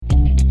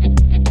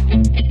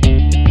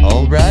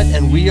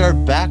and we are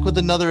back with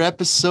another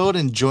episode.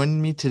 And joining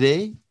me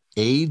today,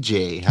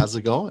 AJ. How's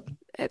it going?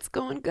 It's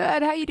going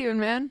good. How you doing,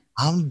 man?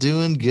 I'm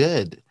doing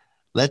good.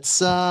 Let's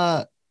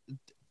for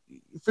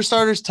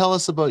starters, tell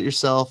us about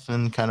yourself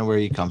and kind of where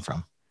you come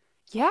from.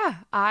 Yeah,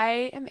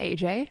 I am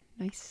AJ.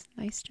 Nice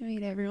to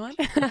meet everyone.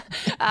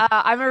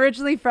 I'm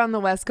originally from the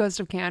west coast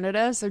of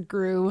Canada, so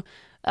grew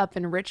up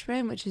in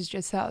Richmond, which is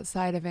just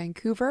outside of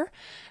Vancouver.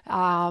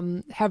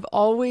 Have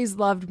always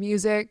loved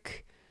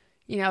music.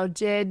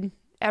 Did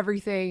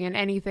everything and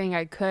anything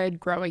I could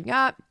growing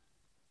up.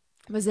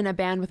 Was in a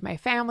band with my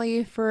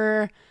family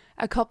for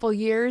a couple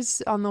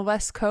years on the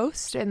west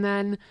coast, and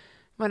then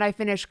when I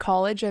finished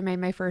college, I made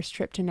my first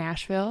trip to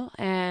Nashville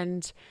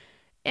and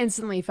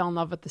instantly fell in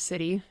love with the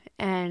city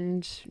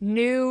and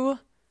knew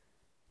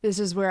this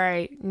is where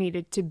I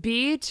needed to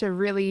be to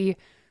really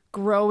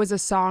grow as a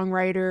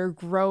songwriter,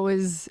 grow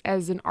as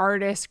an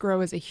artist,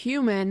 grow as a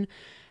human.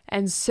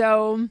 And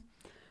so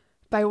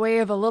by way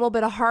of a little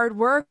bit of hard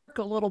work,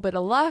 a little bit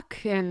of luck,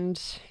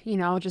 and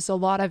just a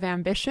lot of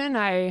ambition,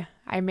 I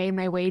made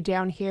my way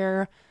down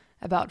here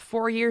about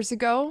 4 years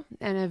ago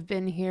and have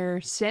been here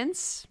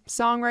since,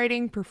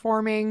 songwriting,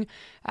 performing,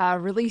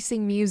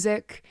 releasing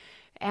music.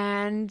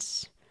 And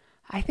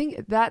I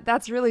think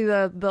that's really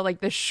the like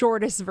the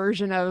shortest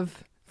version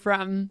of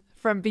from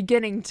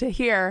beginning to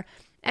here.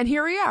 And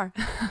here we are.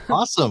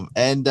 Awesome.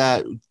 And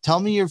tell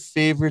me your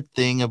favorite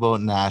thing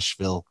about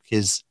Nashville,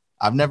 because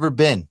I've never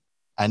been.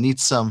 I need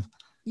some.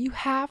 You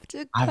have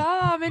to I've,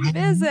 come and I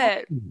know.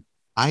 visit.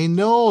 I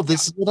know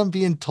this is what I'm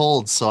being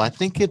told, so I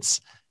think it's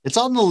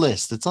on the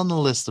list. It's on the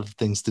list of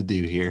things to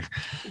do here.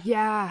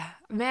 Yeah,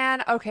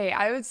 man. Okay,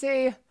 I would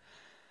say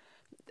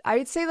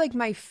like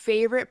my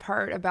favorite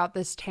part about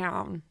this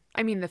town.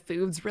 I mean, the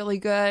food's really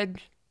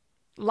good.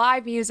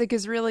 Live music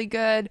is really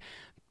good,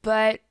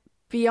 but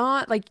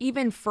beyond, like,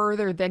 even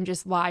further than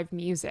just live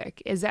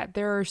music is that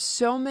there are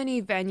so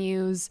many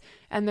venues,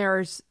 and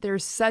there's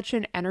such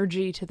an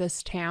energy to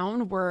this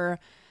town where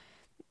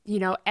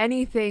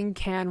anything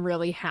can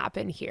really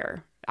happen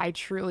here. I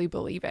truly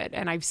believe it,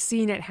 and I've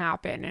seen it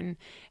happen,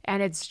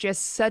 and it's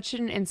just such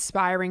an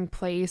inspiring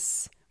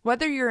place,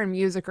 whether you're in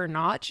music or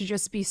not, to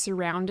just be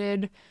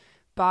surrounded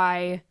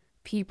by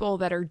people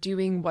that are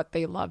doing what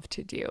they love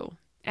to do.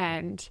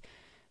 And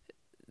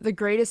the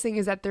greatest thing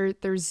is that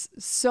there's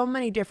so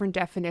many different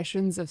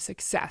definitions of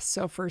success.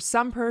 So for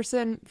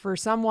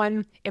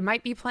someone, it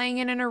might be playing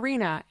in an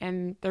arena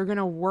and they're going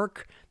to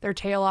work their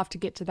tail off to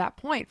get to that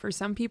point. For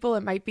some people,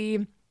 it might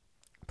be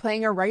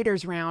playing a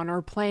writer's round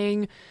or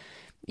playing,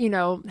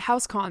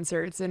 house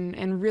concerts.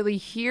 And really,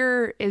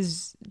 here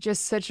is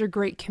just such a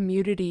great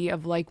community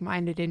of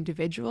like-minded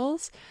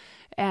individuals.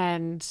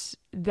 And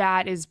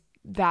that is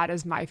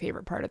my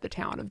favorite part of the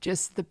town, of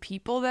just the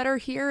people that are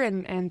here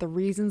and the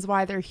reasons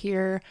why they're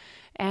here,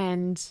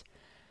 and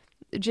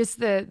just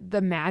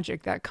the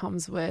magic that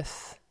comes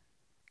with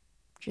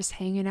just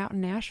hanging out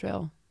in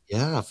Nashville.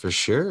 Yeah, for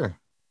sure.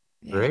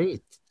 Yeah.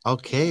 Great.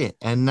 Okay.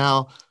 And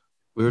now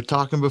we were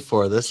talking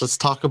before this. Let's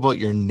talk about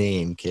your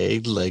name, okay?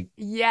 Like,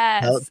 tell,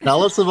 Yes.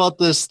 tell us about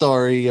the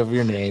story of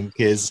your name,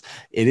 because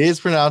it is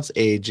pronounced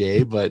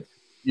AJ, but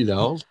you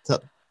know, t-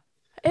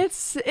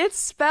 It's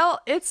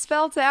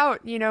spelled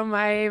out,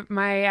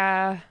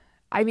 my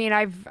I mean,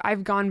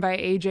 I've gone by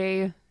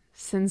AJ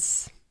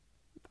since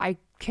I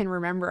can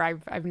remember.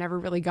 I've never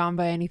really gone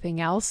by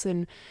anything else.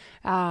 And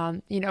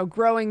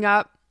growing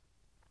up,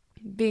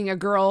 being a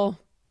girl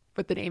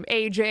with the name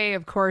AJ,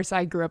 of course,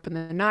 I grew up in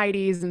the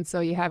 90s. And so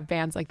you have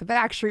bands like the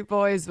Backstreet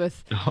Boys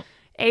with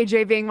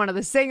AJ being one of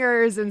the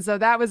singers. And so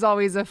that was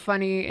always a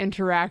funny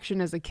interaction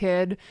as a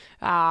kid.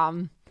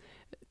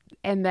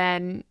 And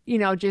then,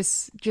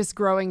 just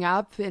growing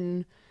up,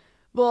 and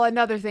well,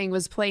 another thing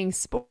was playing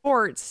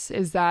sports,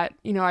 is that,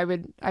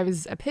 I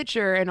was a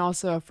pitcher and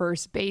also a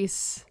first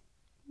base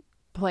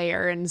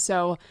player. And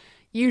so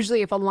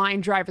usually if a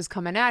line drive was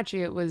coming at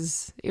you, it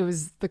was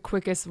the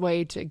quickest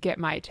way to get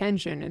my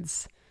attention.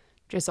 It's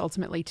just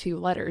ultimately two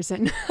letters.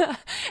 And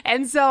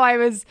and so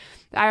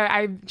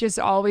I just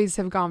always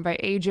have gone by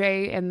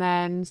AJ, and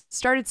then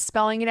started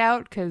spelling it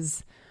out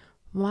because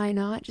why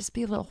not just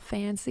be a little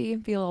fancy,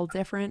 be a little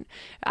different.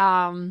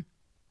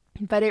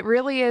 But it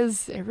really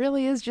is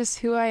just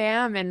who I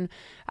am. And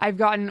I've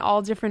gotten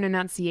all different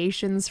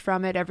enunciations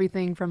from it,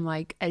 everything from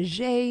like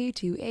Ajay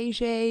to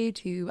AJ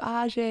to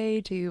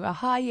Ajay to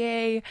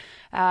Ahaye.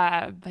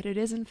 But it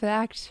is in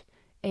fact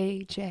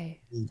AJ.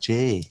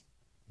 AJ.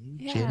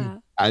 AJ. Yeah.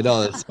 I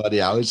know that's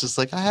funny. I was just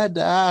like, I had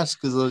to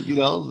ask because I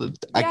can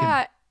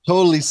Yeah.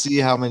 totally see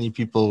how many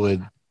people would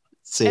And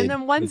say,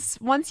 then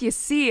once you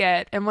see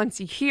it and once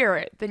you hear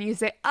it, then you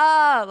say,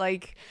 ah,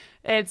 like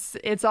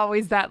it's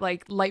always that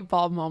like light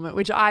bulb moment,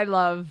 which I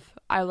love.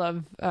 I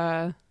love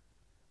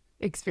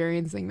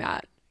experiencing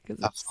that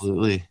because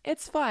absolutely.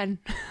 it's fun.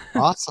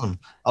 Awesome.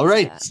 All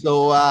right. Yeah.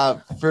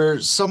 So for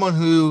someone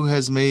who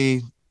has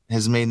may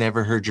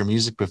never heard your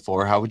music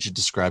before, how would you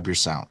describe your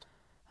sound?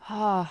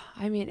 Oh,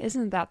 I mean,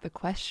 isn't that the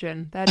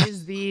question? That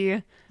is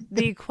the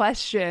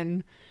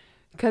question,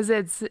 because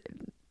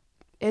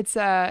It's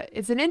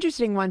an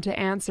interesting one to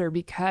answer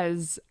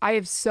because I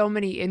have so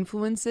many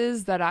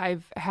influences that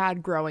I've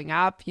had growing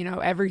up, you know,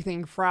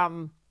 everything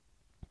from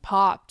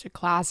pop to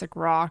classic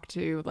rock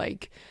to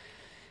like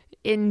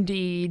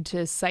indie to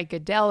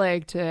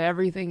psychedelic to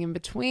everything in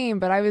between.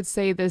 But I would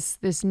say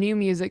this new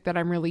music that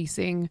I'm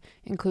releasing,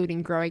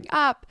 including growing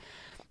up,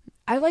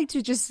 I like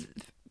to just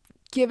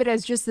give it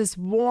as just this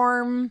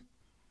warm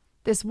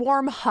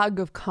hug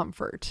of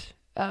comfort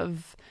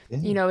of, you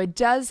Yeah. know, it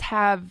does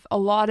have a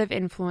lot of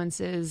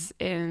influences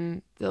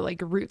in the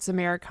like roots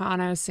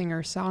Americana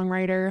singer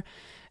songwriter,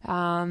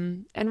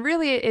 and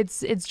really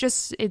it's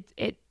just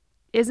it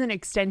is an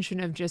extension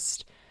of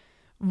just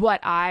what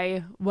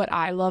I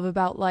love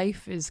about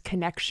life is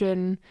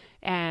connection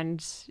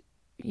and,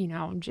 you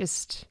know,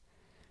 just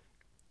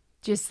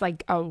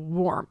like a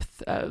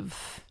warmth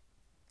of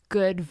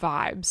good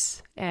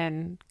vibes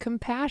and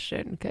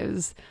compassion,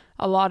 because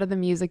a lot of the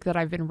music that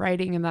I've been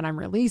writing and that I'm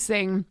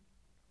releasing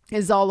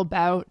is all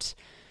about,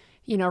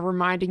 you know,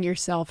 reminding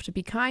yourself to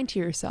be kind to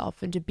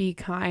yourself and to be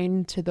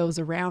kind to those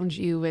around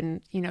you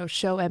and, you know,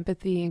 show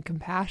empathy and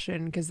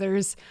compassion, because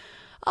there's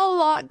a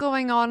lot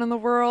going on in the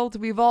world.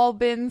 We've all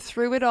been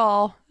through it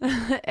all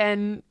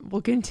and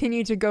we'll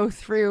continue to go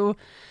through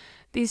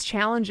these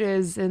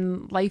challenges,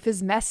 and life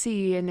is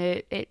messy and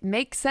it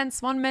makes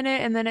sense one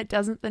minute and then it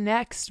doesn't the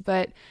next.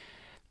 But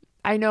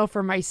I know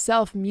for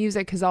myself,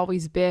 music has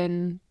always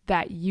been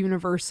that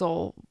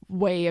universal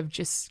way of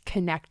just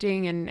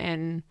connecting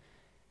and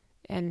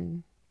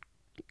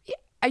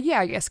yeah,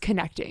 I guess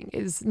connecting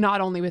is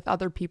not only with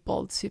other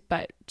people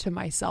but to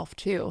myself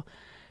too.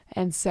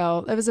 And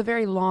so it was a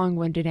very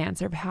long-winded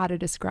answer of how to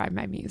describe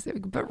my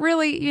music. But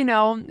really, you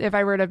know, if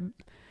I were to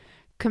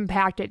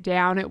compact it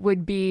down, it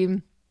would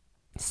be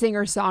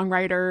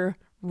singer-songwriter,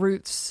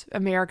 roots,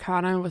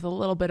 Americana with a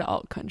little bit of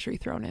alt country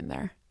thrown in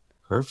there.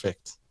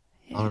 Perfect.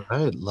 Yeah. All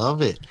right.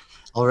 Love it.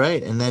 All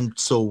right. And then,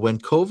 so when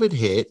COVID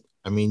hit,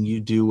 I mean, you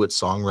do what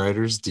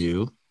songwriters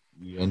do.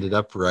 You ended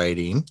up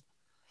writing.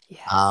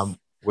 Yes.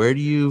 Where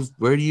do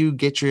you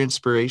get your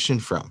inspiration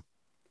from?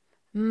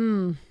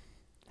 Hmm.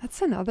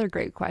 That's another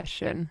great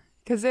question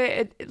because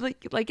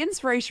like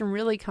inspiration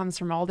really comes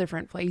from all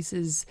different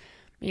places.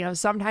 You know,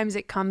 sometimes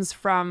it comes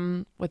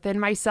from within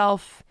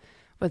myself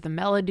with a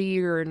melody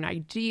or an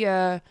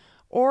idea,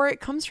 or it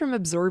comes from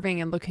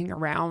observing and looking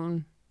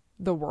around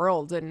the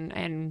world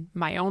and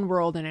my own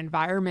world and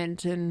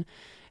environment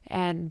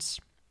and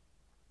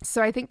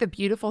so I think the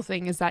beautiful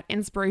thing is that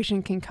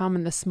inspiration can come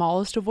in the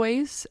smallest of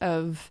ways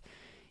of,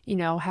 you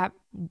know, have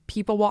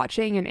people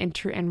watching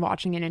and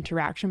watching an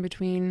interaction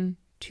between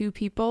two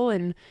people,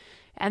 and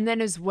then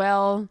as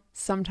well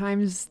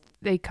sometimes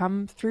they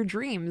come through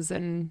dreams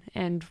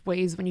and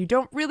ways when you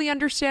don't really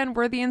understand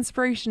where the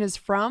inspiration is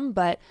from.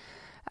 But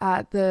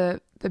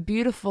the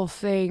beautiful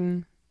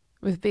thing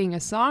with being a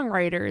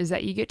songwriter is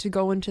that you get to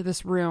go into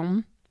this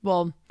room.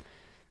 Well,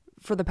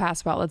 for the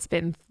past while, it's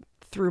been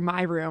through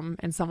my room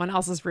and someone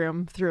else's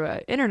room through an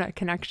internet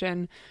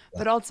connection. Yeah.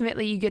 But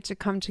ultimately, you get to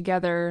come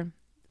together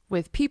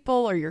with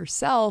people or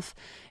yourself,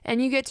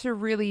 and you get to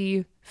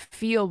really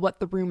feel what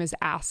the room is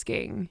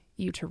asking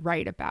you to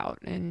write about.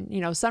 And,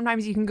 you know,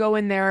 sometimes you can go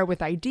in there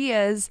with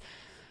ideas,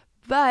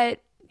 but,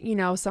 you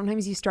know,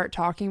 sometimes you start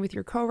talking with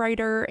your co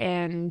writer,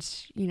 and,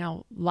 you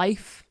know,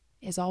 life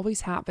is always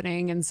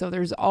happening. And so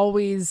there's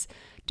always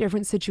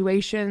different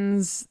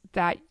situations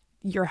that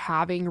you're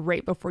having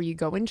right before you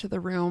go into the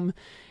room.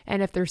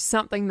 And if there's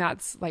something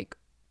that's like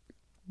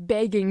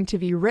begging to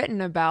be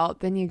written about,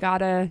 then you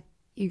gotta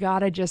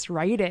just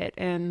write it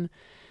and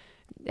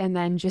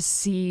then just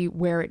see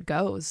where it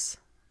goes.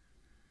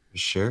 For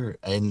sure.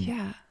 And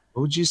Yeah.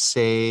 what would you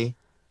say,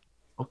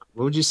 what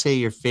would you say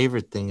your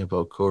favorite thing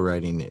about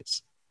co-writing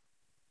is?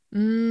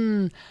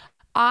 Mm,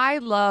 I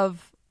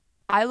love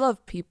I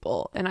love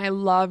people and I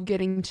love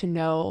getting to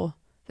know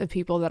the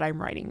people that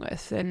I'm writing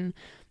with. And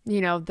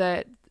you know,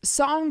 the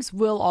songs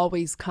will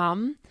always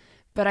come,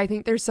 but I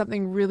think there's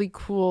something really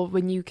cool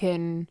when you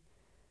can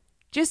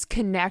just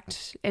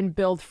connect and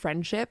build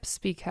friendships,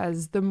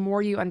 because the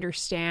more you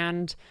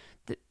understand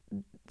the,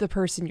 the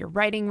person you're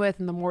writing with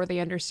and the more they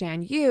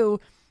understand you,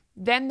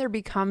 then there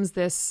becomes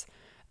this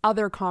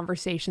other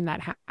conversation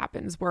that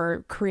happens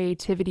where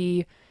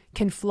creativity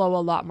can flow a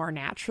lot more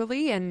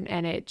naturally, and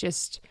it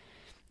just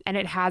and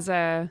it has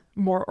a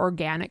more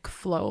organic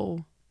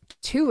flow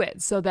to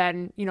it. So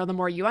then, you know, the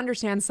more you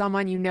understand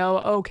someone, you know,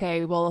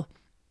 okay, well,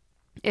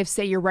 if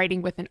say you're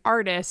writing with an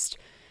artist,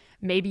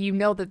 maybe you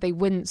know that they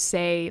wouldn't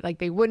say, like,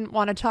 they wouldn't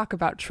want to talk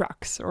about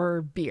trucks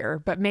or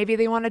beer, but maybe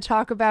they want to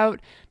talk about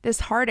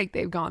this heartache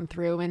they've gone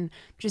through. And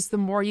just the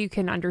more you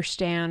can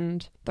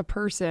understand the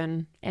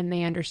person and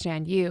they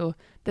understand you,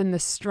 then the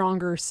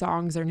stronger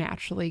songs are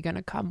naturally going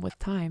to come with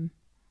time.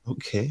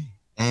 Okay.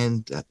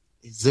 And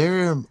is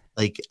there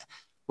like,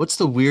 what's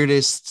the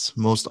weirdest,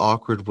 most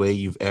awkward way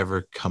you've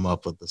ever come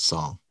up with a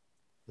song?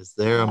 Is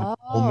there a moment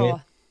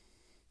Oh,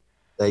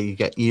 that you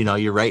get, you know,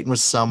 you're writing with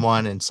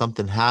someone and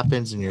something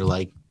happens and you're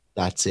like,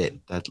 that's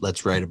it. That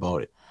let's write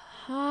about it.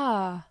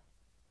 huh.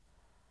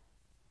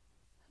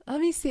 Let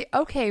me see.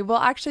 Okay, well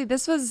actually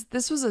this was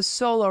a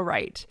solo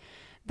write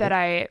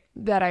Okay.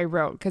 that I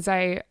wrote because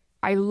I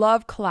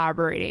love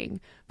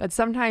collaborating, but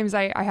sometimes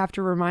I have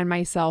to remind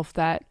myself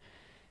that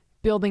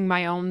building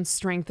my own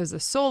strength as a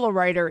solo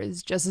writer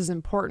is just as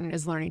important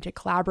as learning to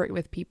collaborate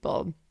with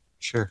people.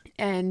 Sure.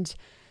 And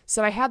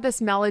so I had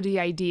this melody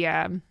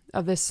idea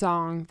of this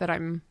song that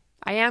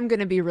I am going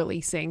to be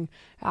releasing,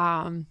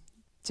 um,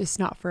 just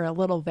not for a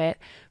little bit,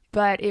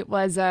 but it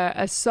was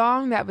a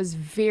song that was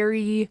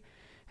very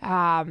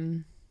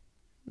um,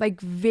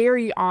 like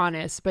very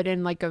honest, but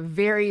in like a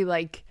very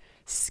like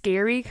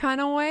scary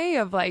kind of way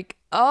of like,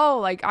 oh,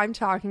 like I'm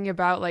talking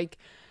about like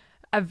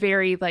a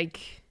very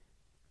like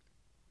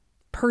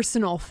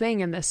personal thing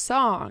in this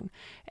song.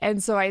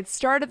 And so I had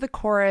started the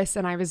chorus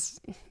and I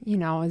was,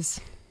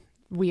 as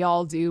we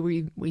all do,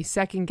 we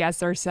second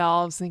guess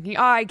ourselves thinking,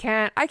 oh, I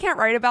can't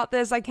write about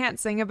this. I can't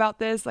sing about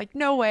this. Like,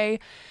 no way.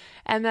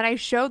 And then I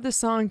showed the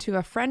song to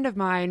a friend of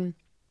mine,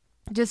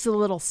 just a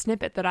little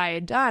snippet that I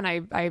had done.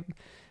 I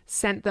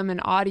sent them an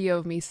audio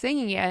of me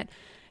singing it,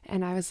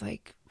 and I was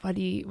like, what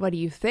do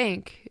you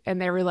think?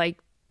 And they were like,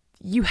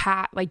 you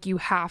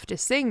have to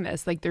sing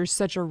this. Like there's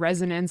such a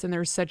resonance and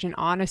there's such an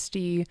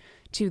honesty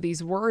to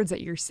these words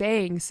that you're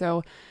saying.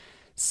 So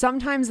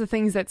sometimes the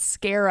things that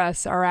scare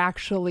us are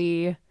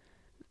actually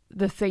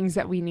the things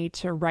that we need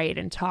to write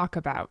and talk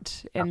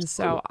about. And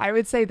so Absolutely. I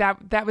would say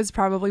that was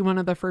probably one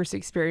of the first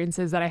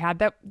experiences that I had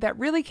that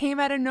really came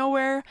out of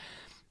nowhere.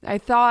 I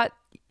thought,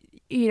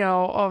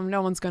 oh,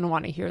 no one's going to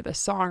want to hear this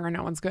song, or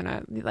no one's going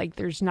to like,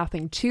 there's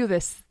nothing to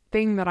this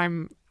thing that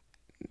I'm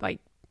like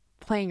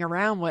playing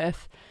around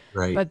with.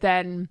 Right. But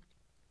then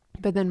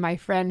my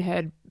friend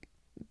had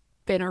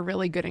been a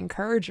really good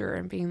encourager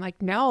and being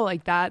like, no,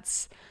 like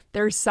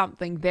there's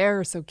something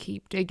there. So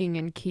keep digging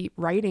and keep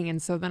writing.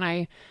 And so then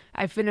I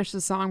finished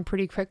the song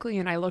pretty quickly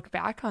and I looked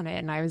back on it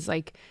and I was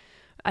like,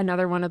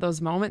 another one of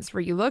those moments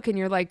where you look and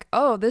you're like,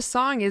 oh, this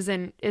song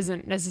isn't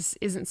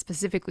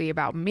specifically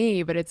about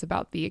me, but it's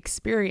about the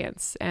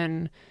experience.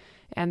 And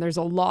there's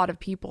a lot of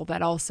people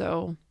that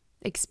also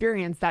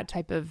experience that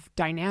type of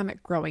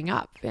dynamic growing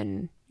up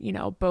and,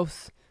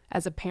 both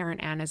as a parent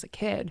and as a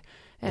kid.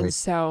 And Right.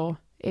 so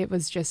it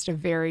was just a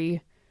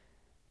very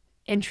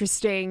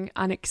interesting,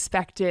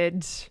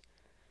 unexpected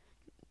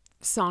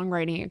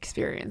songwriting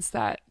experience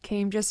that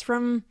came just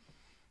from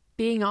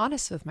being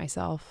honest with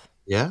myself.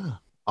 Yeah.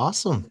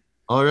 Awesome.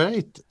 All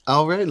right.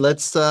 All right.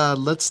 Let's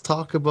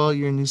talk about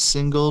your new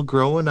single,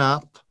 Growing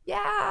Up. Tell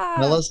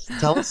Yeah. us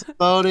tell us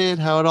about it,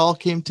 how it all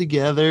came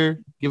together.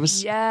 Give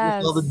us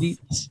all the Yes.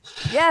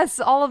 deets. Yes,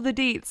 all of the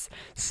deets.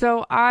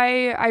 So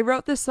I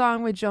wrote this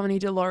song with Joni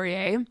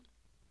Delorier,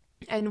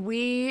 and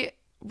we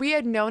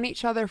had known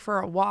each other for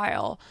a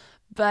while,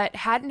 but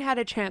hadn't had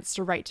a chance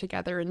to write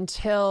together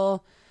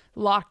until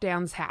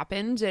lockdowns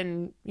happened.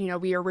 And we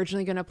were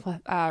originally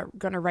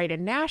gonna write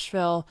in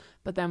Nashville,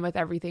 but then with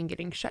everything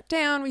getting shut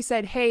down, we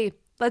said, hey,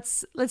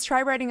 let's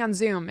try writing on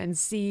Zoom and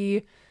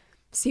see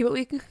what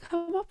we can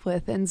come up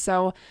with. And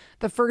so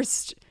the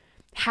first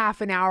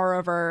half an hour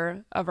of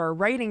our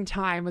writing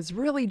time was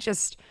really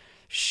just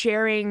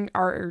sharing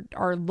our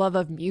love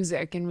of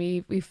music. And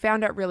we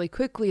found out really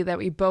quickly that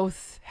we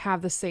both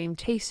have the same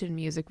taste in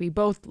music. We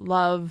both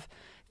love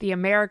the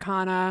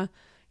Americana,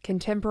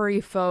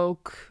 contemporary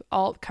folk,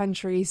 alt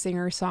country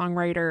singer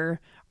songwriter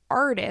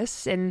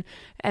artists. And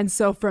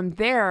so from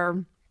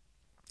there,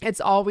 it's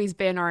always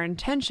been our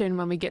intention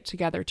when we get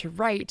together to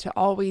write to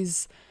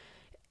always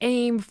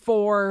aim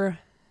for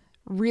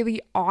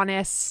really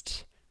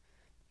honest,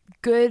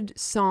 good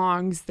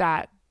songs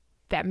that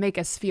make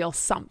us feel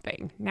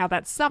something. Now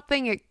that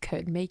something, it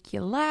could make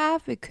you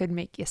laugh, it could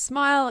make you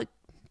smile.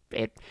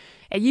 It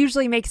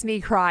usually makes me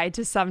cry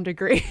to some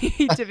degree,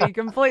 to be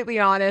completely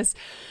honest,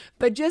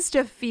 but just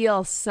to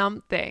feel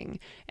something.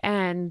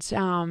 And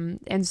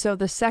so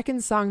the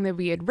second song that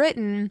we had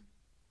written,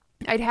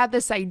 I'd had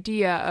this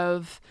idea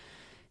of,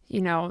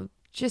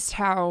 just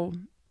how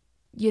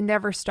you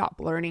never stop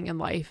learning in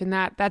life, and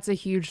that's a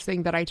huge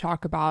thing that I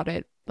talk about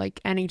it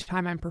like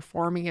anytime I'm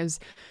performing, is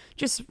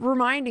just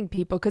reminding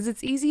people, because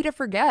it's easy to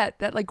forget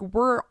that like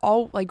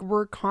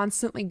we're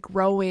constantly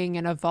growing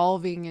and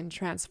evolving and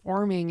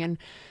transforming, and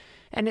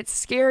it's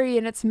scary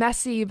and it's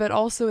messy, but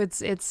also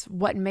it's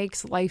what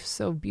makes life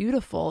so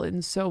beautiful.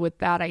 And so with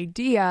that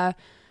idea,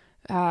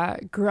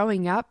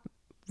 growing up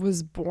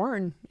was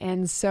born.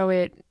 And so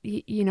it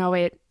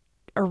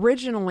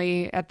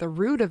originally, at the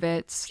root of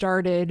it,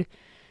 started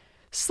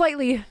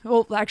slightly,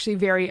 well, actually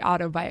very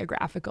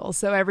autobiographical.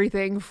 So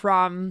everything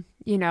from,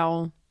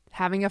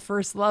 having a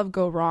first love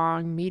go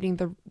wrong,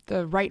 meeting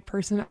the right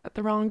person at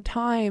the wrong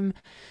time,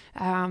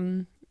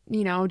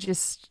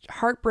 just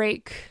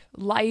heartbreak,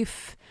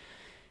 life,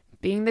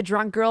 being the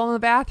drunk girl in the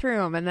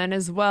bathroom, and then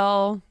as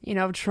well,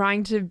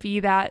 trying to be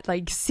that,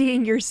 like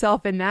seeing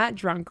yourself in that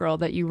drunk girl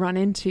that you run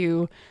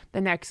into the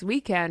next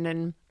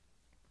weekend.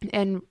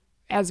 And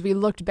as we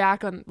looked at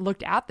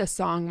the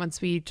song,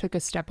 once we took a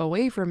step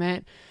away from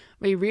it,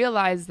 we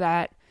realized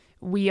that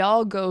we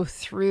all go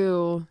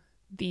through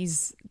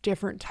these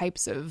different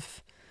types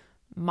of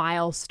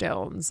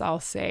milestones, I'll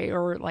say,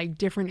 or like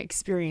different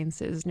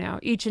experiences. Now,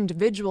 each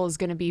individual is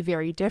going to be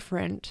very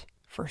different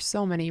for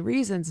so many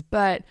reasons,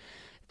 but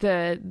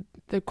the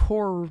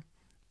core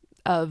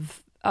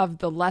of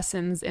the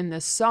lessons in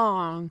this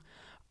song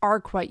are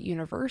quite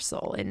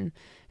universal,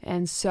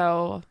 and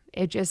so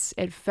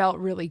it felt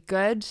really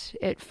good.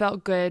 It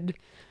felt good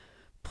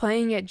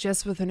playing it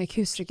just with an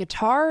acoustic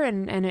guitar,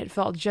 and it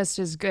felt just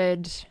as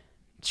good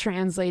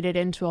translated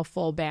into a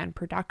full band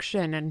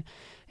production,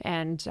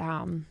 and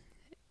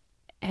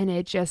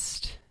it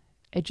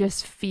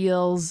just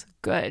feels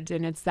good.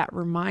 And it's that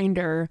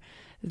reminder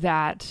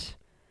that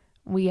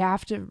we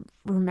have to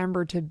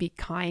remember to be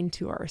kind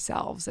to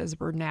ourselves as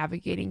we're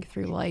navigating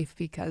through life,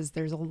 because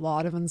there's a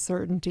lot of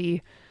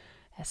uncertainty,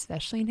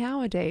 especially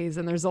nowadays,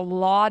 and there's a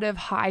lot of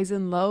highs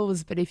and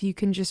lows. But if you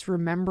can just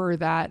remember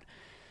that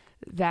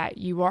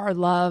you are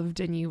loved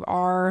and you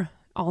are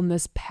on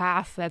this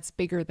path that's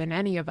bigger than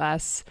any of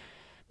us,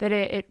 that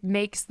it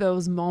makes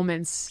those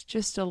moments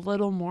just a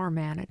little more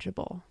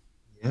manageable.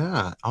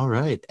 Yeah. All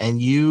right. And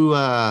you,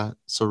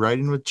 so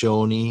writing with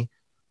Joni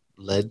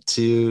led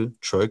to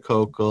Troy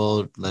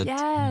Coco, led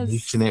to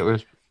Nation Yes. It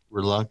with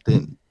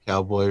Reluctant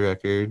Cowboy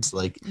Records.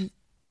 Like,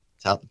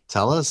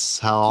 tell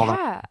us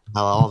Yeah.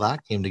 how all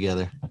that came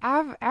together.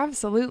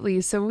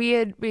 Absolutely. So we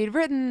had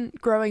written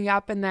growing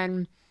up, and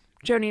then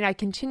Joni and I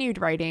continued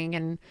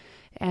writing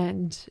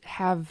and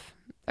have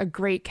a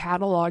great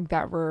catalog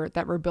that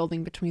we're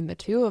building between the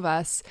two of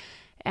us.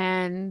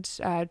 And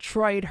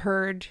Troy had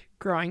heard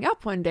growing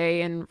up one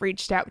day and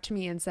reached out to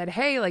me and said,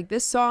 "Hey, like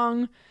this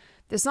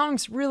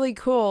song's really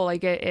cool.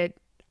 Like it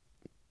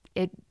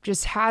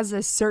just has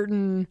a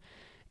certain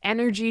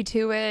energy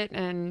to it,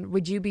 and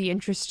would you be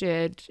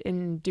interested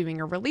in doing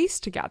a release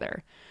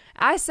together?"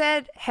 I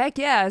said, "Heck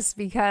yes,"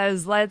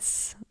 because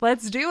let's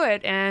do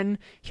it. And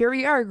here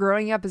we are.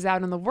 Growing Up is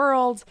out in the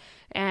world,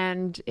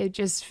 and it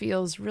just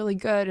feels really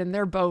good. And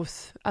they're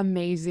both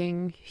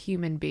amazing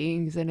human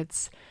beings, and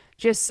it's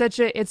just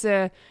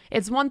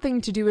it's one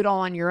thing to do it all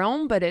on your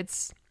own, but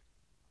it's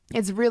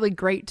really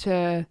great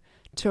to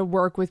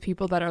work with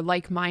people that are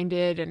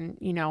like-minded and,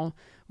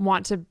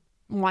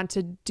 want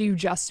to do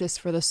justice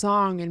for the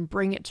song and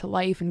bring it to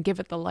life and give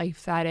it the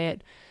life that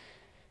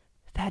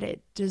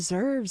it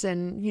deserves,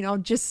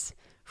 and just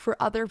for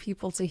other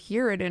people to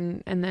hear it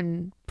and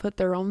then put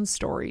their own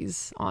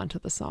stories onto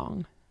the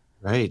song.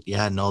 Right.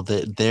 Yeah, no,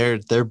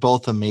 they're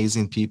both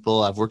amazing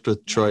people. I've worked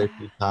with Troy a Yeah.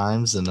 few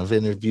times and I've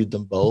interviewed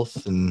them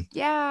both, and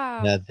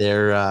Yeah.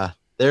 yeah,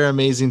 they're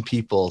amazing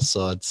people.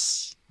 So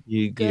it's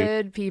Good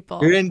you're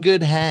people. in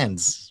good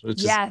hands, which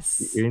is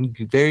Yes. you're in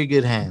very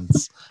good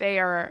hands. They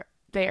are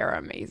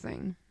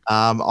amazing.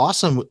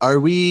 Awesome. Are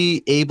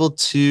we able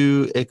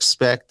to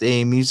expect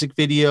a music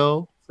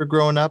video for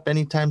Growing Up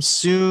anytime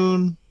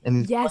soon?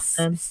 Any Yes.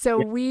 plan? So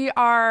Yeah,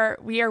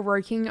 we are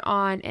working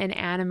on an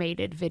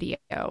animated video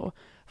yeah.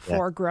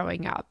 for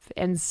Growing Up.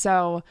 And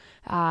so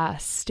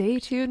stay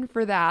tuned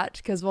for that,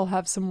 because we'll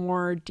have some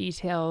more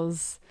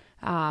details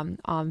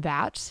on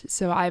that.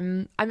 So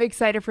I'm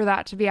excited for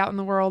that to be out in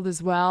the world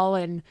as well.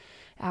 And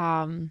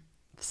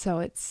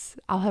so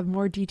I'll have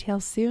more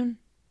details soon.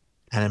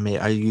 Anime.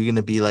 Are you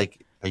gonna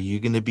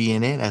be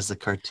in it as the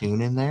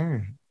cartoon in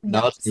there?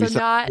 No, No, it's gonna so be something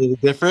not a little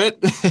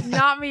different.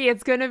 not me.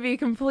 It's going to be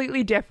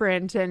completely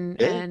different,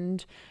 and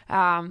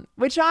Okay.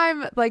 which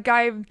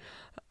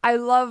I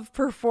love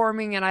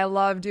performing and I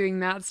love doing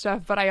that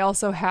stuff, but I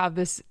also have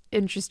this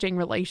interesting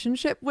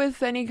relationship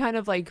with any kind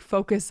of like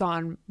focus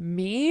on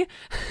me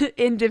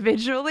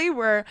individually,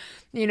 where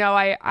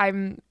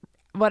I'm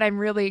what I'm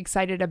really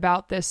excited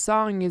about this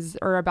song is,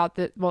 or about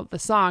the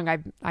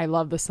song, I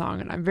love the song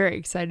and I'm very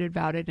excited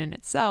about it in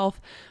itself,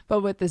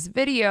 but with this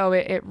video,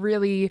 it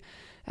really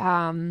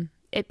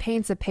it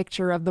paints a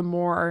picture of the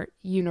more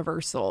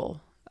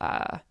universal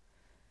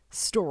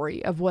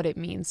story of what it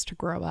means to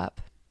grow up.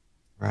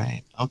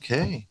 Right.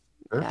 Okay.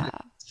 Perfect. Yeah,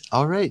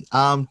 All right.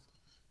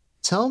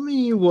 Tell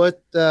me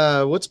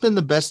what's been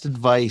the best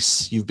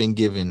advice you've been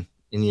given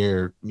in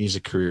your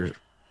music career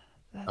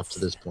up to that's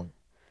this point?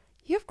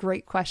 you have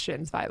great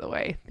questions, by the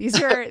way.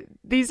 These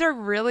are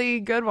really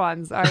good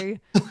ones. I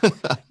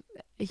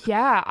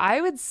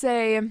would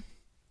say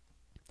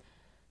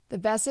the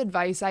best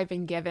advice I've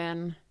been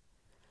given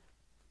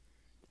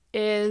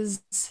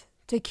is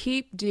to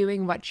keep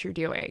doing what you're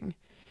doing.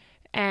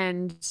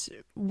 And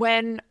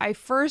when I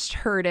first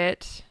heard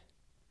it,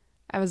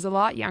 I was a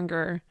lot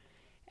younger,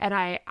 and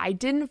I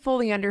didn't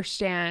fully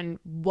understand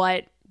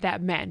what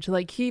that meant.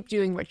 Like, keep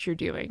doing what you're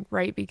doing,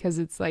 right? Because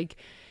it's like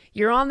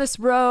you're on this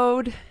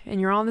road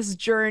and you're on this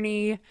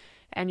journey,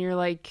 and you're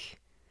like,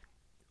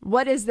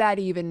 what does that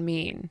even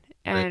mean?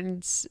 Right.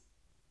 And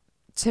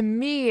to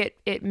me,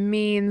 it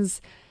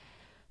means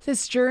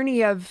this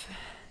journey of,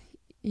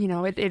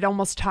 it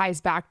almost ties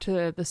back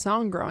to the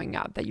song Growing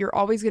Up, that you're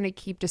always going to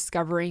keep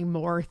discovering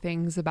more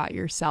things about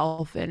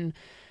yourself. And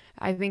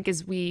I think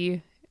as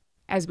we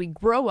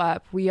grow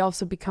up, we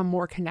also become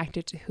more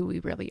connected to who we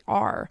really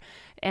are,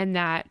 and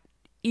that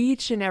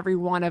each and every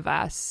one of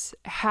us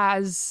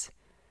has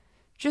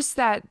just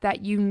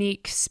that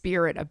unique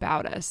spirit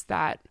about us,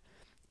 that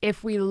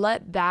if we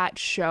let that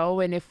show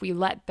and if we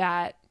let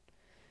that,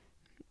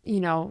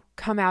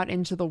 come out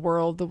into the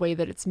world the way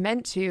that it's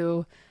meant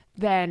to,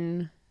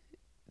 then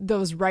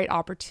those right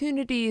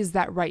opportunities,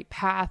 that right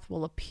path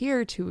will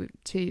appear to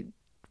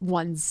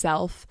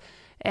oneself.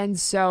 And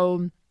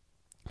so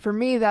for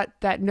me,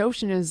 that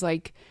notion is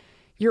like,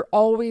 you're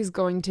always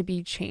going to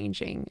be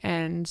changing,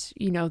 and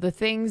the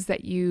things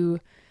that you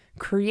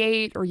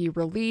create or you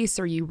release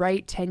or you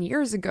write 10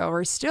 years ago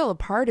are still a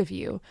part of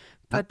you,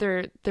 but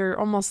they're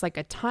almost like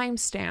a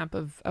timestamp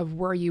of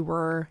where you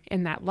were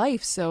in that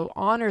life. So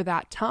honor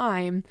that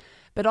time,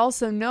 but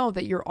also know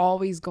that you're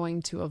always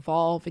going to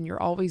evolve and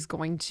you're always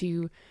going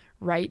to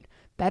write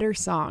better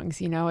songs.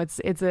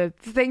 It's a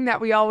thing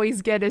that we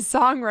always get as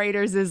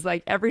songwriters, is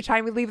like every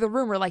time we leave the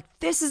room, we're like,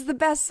 this is the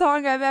best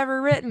song I've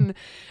ever written.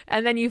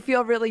 And then you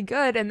feel really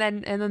good. And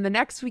then the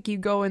next week you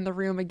go in the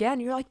room again,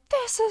 you're like,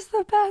 this is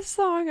the best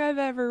song I've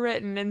ever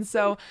written. And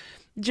so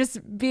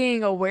just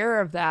being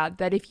aware of that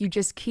if you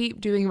just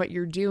keep doing what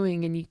you're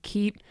doing and you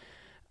keep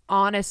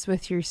honest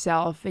with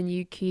yourself and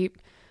you keep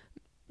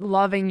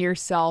loving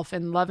yourself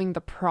and loving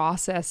the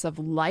process of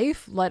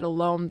life, let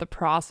alone the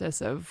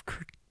process of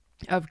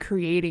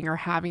creating or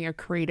having a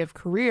creative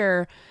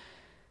career,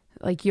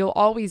 like you'll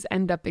always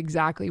end up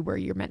exactly where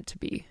you're meant to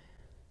be.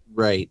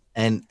 Right.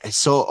 And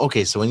so,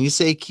 okay, so when you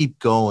say keep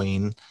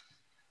going,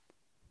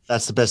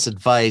 that's the best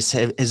advice.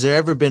 Has there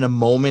ever been a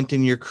moment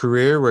in your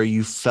career where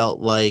you felt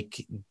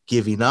like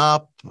giving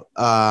up,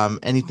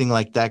 anything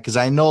like that? Because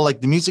I know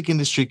like the music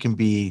industry can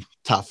be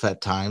tough at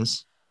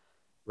times,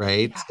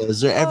 right? Yeah. So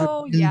has there ever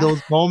Oh, been yeah.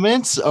 those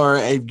moments, or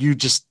are you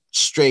just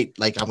straight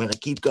like, I'm gonna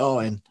keep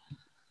going?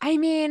 I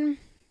mean,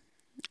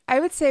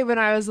 I would say when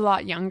I was a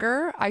lot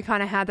younger, I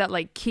kind of had that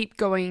like keep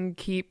going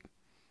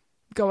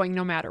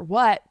no matter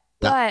what.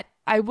 Yeah. But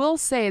I will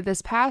say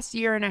this past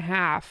year and a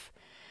half,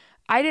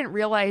 I didn't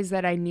realize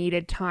that I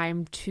needed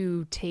time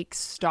to take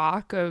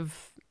stock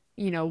of,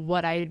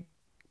 what I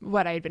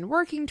had been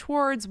working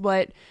towards,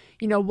 what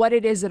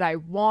it is that I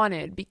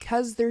wanted,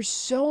 because there's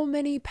so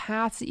many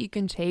paths that you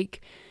can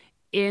take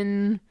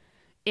in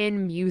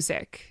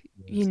music,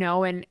 Yes.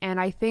 and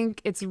I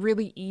think it's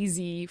really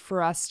easy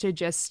for us to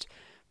just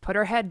put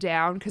our head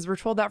down, because we're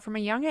told that from a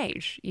young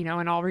age. In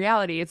all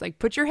reality, it's like,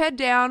 put your head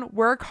down,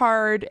 work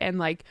hard, and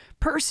like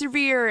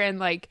persevere, and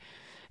like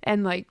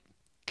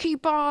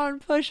keep on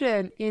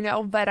pushing,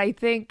 but I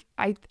think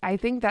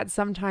that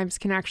sometimes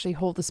can actually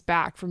hold us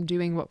back from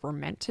doing what we're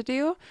meant to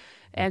do.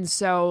 And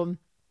so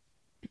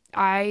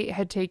I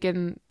had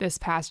taken this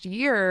past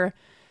year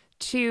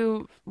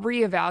to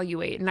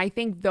reevaluate, and I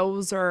think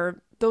those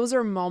are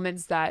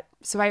moments that,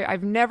 so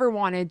I've never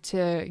wanted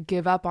to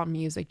give up on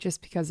music,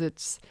 just because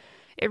it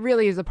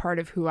really is a part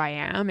of who I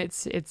am.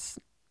 It's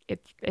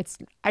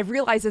I've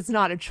realized it's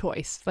not a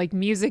choice. Like,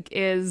 music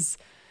is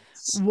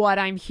what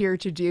I'm here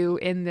to do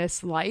in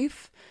this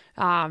life.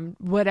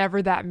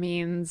 Whatever that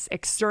means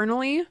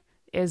externally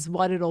is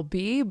what it'll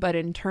be, but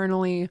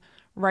internally,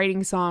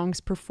 writing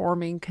songs,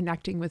 performing,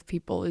 connecting with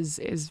people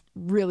is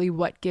really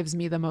what gives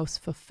me the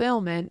most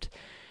fulfillment.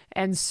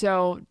 And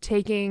so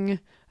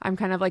I'm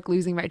kind of like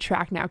losing my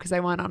track now because I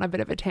went on a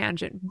bit of a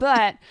tangent,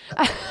 but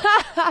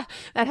that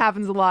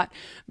happens a lot.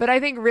 But I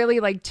think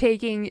really like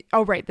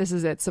oh, right, this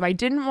is it. So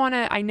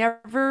I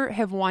never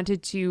have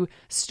wanted to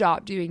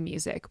stop doing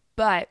music,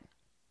 but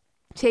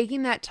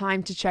taking that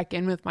time to check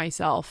in with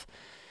myself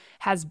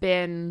has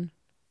been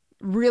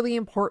really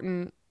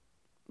important,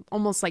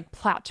 almost like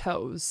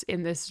plateaus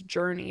in this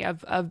journey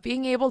of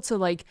being able to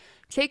like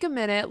take a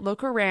minute,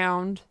 look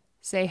around,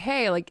 say,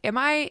 hey, like, am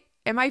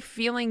I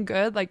feeling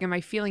good? Like, am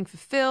I feeling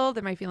fulfilled?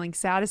 Am I feeling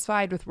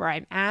satisfied with where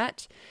I'm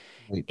at?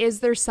 Right. Is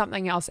there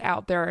something else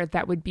out there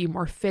that would be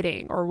more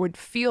fitting or would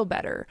feel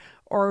better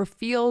or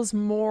feels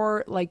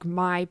more like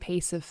my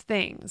pace of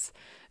things,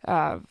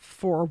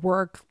 for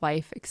work,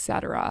 life,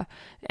 etc.?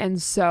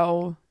 And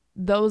so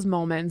those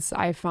moments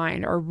I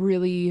find are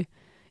really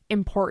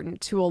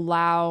important to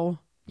allow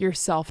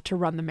yourself to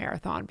run the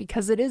marathon,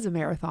 because it is a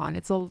marathon.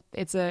 It's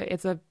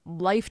a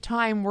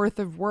lifetime worth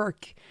of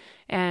work,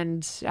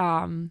 and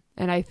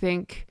I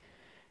think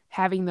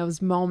having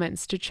those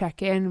moments to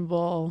check in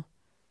will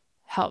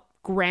help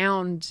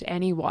ground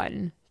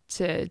anyone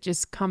to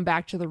just come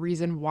back to the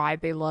reason why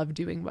they love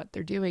doing what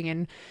they're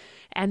doing.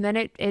 And then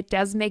it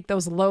does make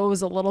those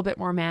lows a little bit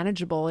more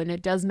manageable, and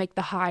it does make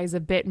the highs a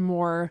bit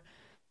more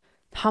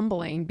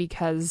humbling,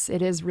 because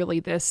it is really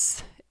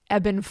this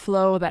ebb and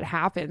flow that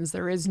happens.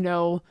 There is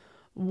no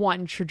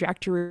one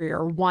trajectory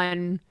or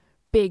one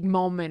big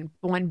moment,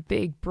 one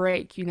big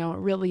break. It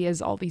really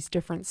is all these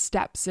different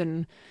steps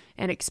and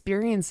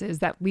experiences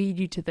that lead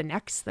you to the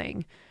next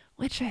thing,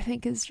 which I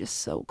think is just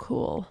so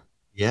cool.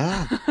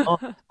 Yeah. Oh,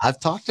 I've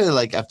talked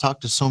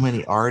to so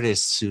many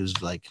artists who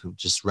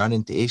just run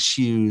into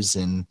issues,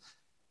 and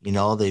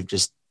they've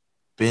just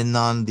been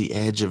on the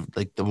edge of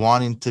like the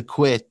wanting to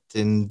quit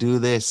and do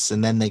this,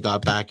 and then they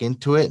got back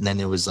into it, and then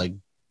it was like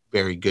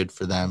very good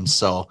for them.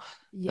 So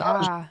I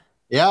was, Yeah.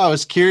 yeah, I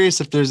was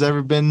curious if there's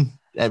ever been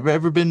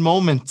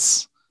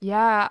moments.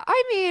 Yeah,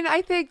 I mean,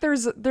 I think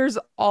there's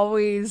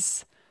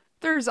always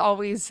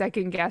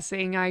second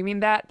guessing. I mean,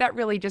 that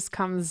really just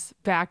comes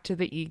back to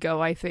the ego,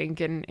 I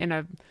think,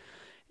 in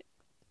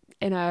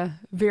a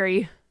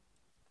very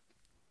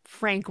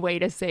frank way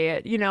to say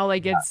it.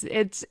 Like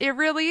it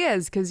really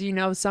is, because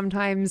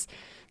sometimes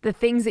the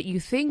things that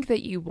you think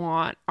that you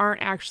want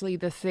aren't actually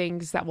the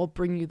things that will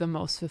bring you the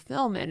most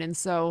fulfillment. And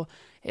so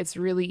it's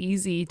really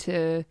easy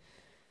to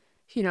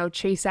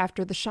chase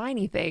after the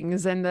shiny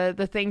things and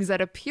the things that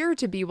appear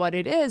to be what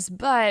it is.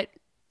 But,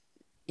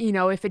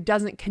 if it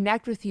doesn't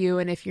connect with you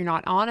and if you're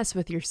not honest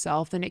with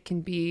yourself, then it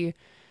can,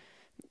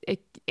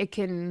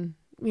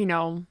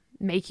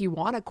 make you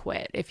want to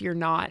quit if you're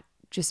not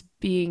just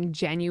being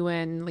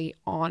genuinely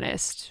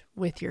honest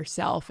with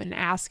yourself and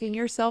asking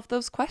yourself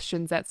those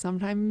questions that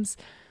sometimes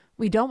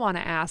we don't want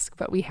to ask,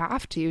 but we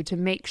have to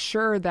make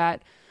sure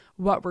that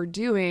what we're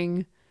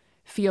doing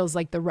feels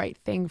like the right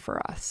thing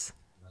for us.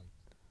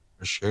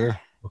 For sure.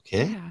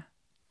 Okay. Yeah.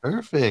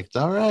 Perfect.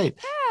 All right.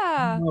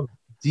 Yeah. Um,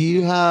 do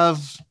you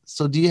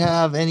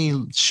have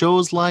any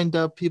shows lined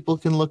up people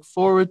can look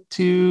forward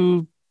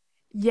to?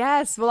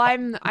 Yes, well,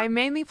 I'm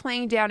mainly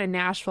playing down in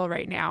Nashville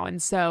right now,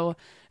 and so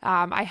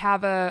I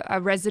have a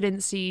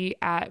residency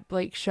at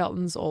Blake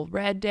Shelton's Old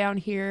Red down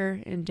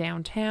here in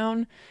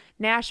downtown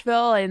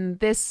Nashville, and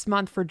this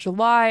month for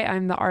July,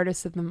 I'm the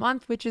Artist of the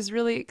Month, which is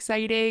really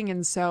exciting,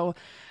 and so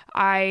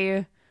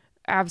I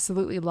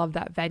absolutely love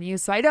that venue.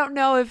 So I don't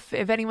know if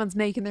anyone's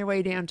making their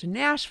way down to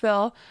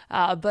Nashville,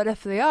 but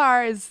if they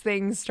are, as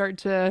things start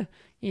to,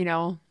 you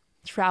know,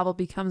 travel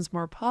becomes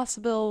more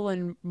possible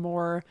and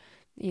more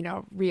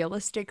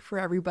realistic for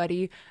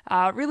everybody.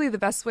 Really, the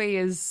best way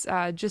is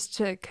just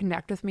to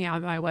connect with me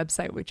on my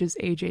website, which is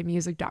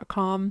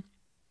ajmusic.com.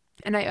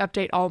 And I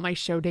update all my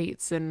show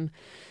dates and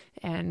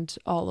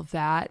all of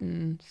that.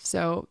 And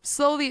so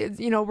slowly,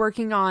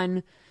 working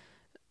on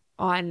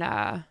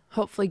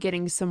hopefully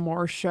getting some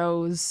more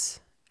shows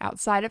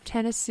outside of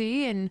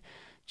Tennessee and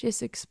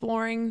just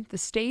exploring the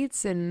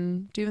States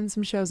and doing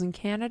some shows in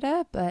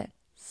Canada. But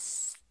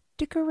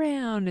stick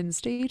around and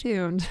stay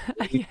tuned,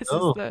 I guess is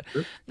Oh,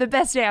 the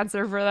best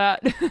answer for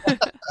that.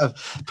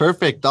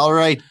 perfect. All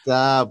right.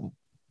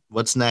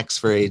 What's next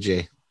for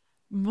AJ?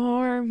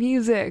 More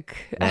music.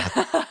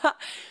 Yeah.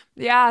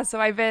 Yeah, so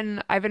I've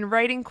been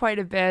writing quite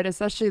a bit,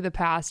 especially the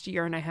past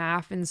year and a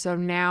half, and so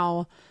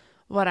now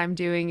what I'm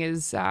doing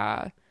is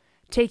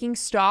taking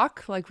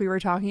stock, like we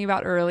were talking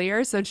about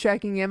earlier. So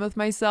checking in with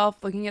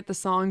myself, looking at the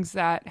songs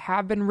that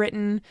have been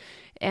written,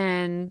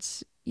 and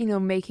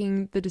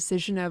making the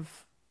decision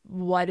of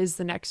what is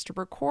the next to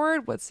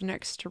record, what's the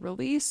next to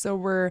release. So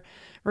we're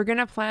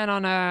gonna plan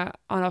on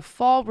a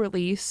fall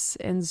release,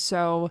 and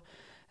so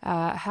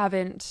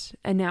haven't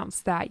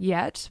announced that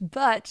yet,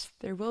 but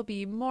there will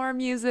be more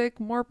music,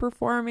 more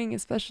performing,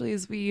 especially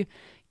as we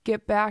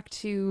get back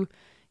to,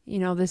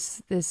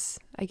 this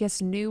I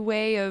guess new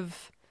way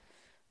of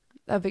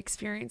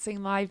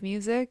experiencing live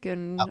music.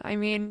 And I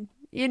mean,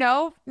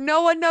 no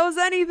one knows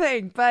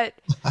anything, but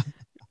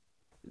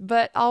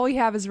all we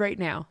have is right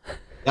now.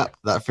 Yep,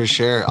 that for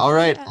sure. All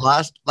right.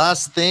 Yeah.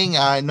 Last thing.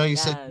 I know you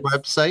said Yes. your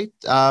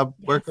website.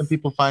 Where can Yes.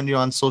 people find you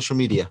on social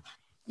media?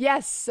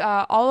 Yes,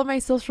 all of my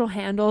social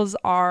handles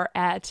are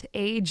at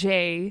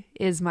AJ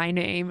is my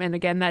name. And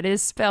again, that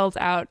is spelled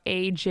out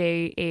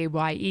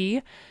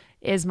AJAYE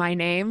is my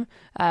name.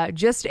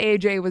 Just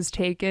AJ was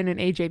taken and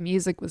AJ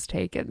Music was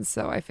taken.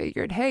 So I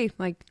figured, hey,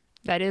 like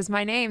that is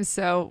my name.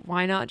 So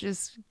why not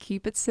just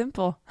keep it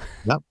simple?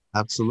 Yep,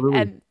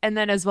 absolutely. And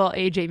then as well,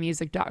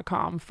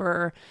 ajmusic.com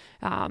for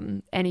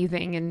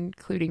anything,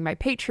 including my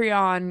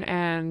Patreon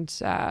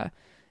and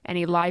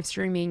any live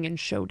streaming and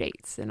show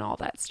dates and all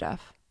that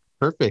stuff.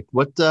 Perfect.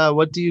 What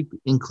do you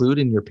include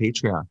in your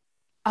Patreon?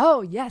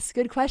 Oh, yes,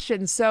 good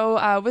question.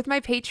 So, with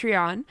my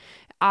Patreon,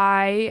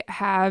 I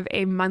have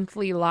a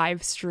monthly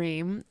live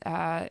stream.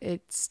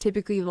 It's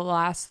typically the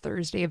last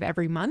Thursday of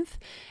every month,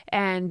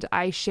 and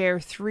I share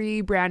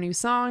three brand new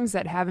songs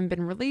that haven't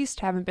been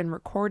released, haven't been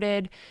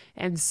recorded.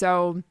 And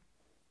so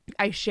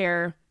I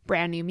share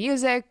brand new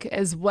music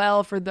as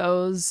well for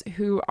those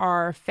who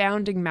are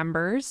founding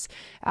members.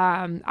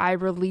 I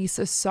release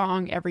a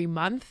song every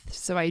month.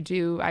 So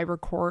I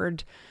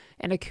record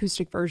an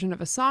acoustic version of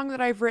a song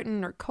that I've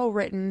written or co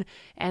written,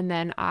 and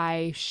then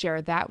I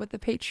share that with the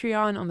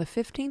Patreon on the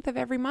 15th of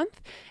every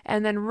month.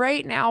 And then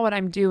right now, what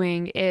I'm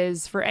doing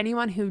is for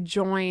anyone who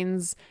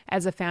joins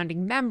as a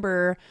founding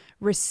member,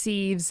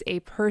 receives a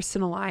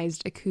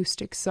personalized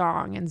acoustic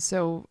song. And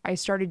so I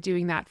started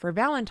doing that for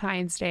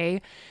Valentine's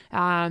Day,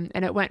 and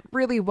it went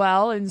really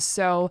well. And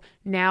so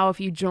now, if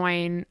you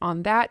join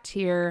on that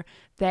tier,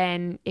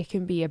 then it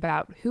can be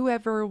about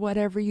whoever,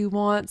 whatever you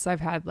want. So I've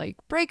had like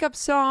breakup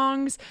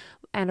songs,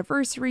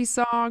 anniversary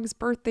songs,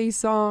 birthday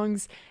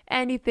songs,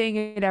 anything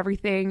and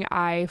everything.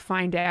 I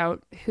find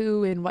out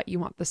who and what you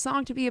want the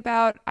song to be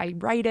about. I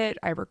write it,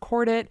 I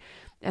record it,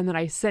 and then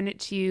I send it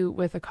to you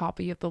with a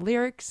copy of the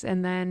lyrics.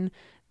 And then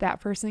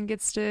that person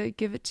gets to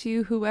give it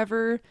to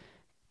whoever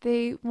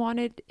they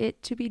wanted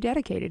it to be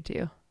dedicated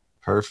to.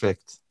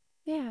 Perfect.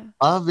 Yeah.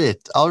 Love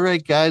it. All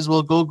right, guys,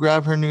 we'll go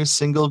grab her new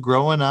single,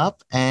 Growing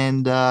Up.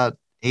 And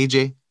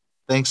AJ,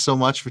 thanks so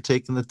much for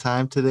taking the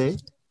time today.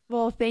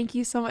 Well, thank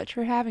you so much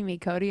for having me,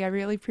 Cody. I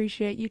really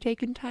appreciate you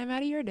taking time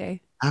out of your day.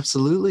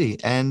 Absolutely.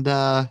 And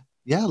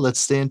yeah, let's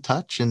stay in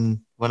touch. And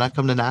when I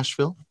come to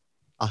Nashville,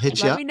 I'll hit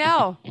you Let up. me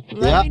know.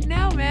 Let Yeah. me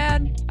know,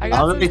 man. I got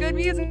All some right. good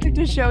music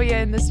to show you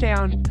in this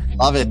town.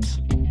 Love it.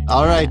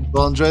 All right.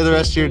 Well, enjoy the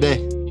rest of your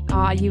day.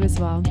 Aw, you as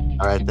well.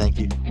 All right. Thank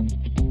you.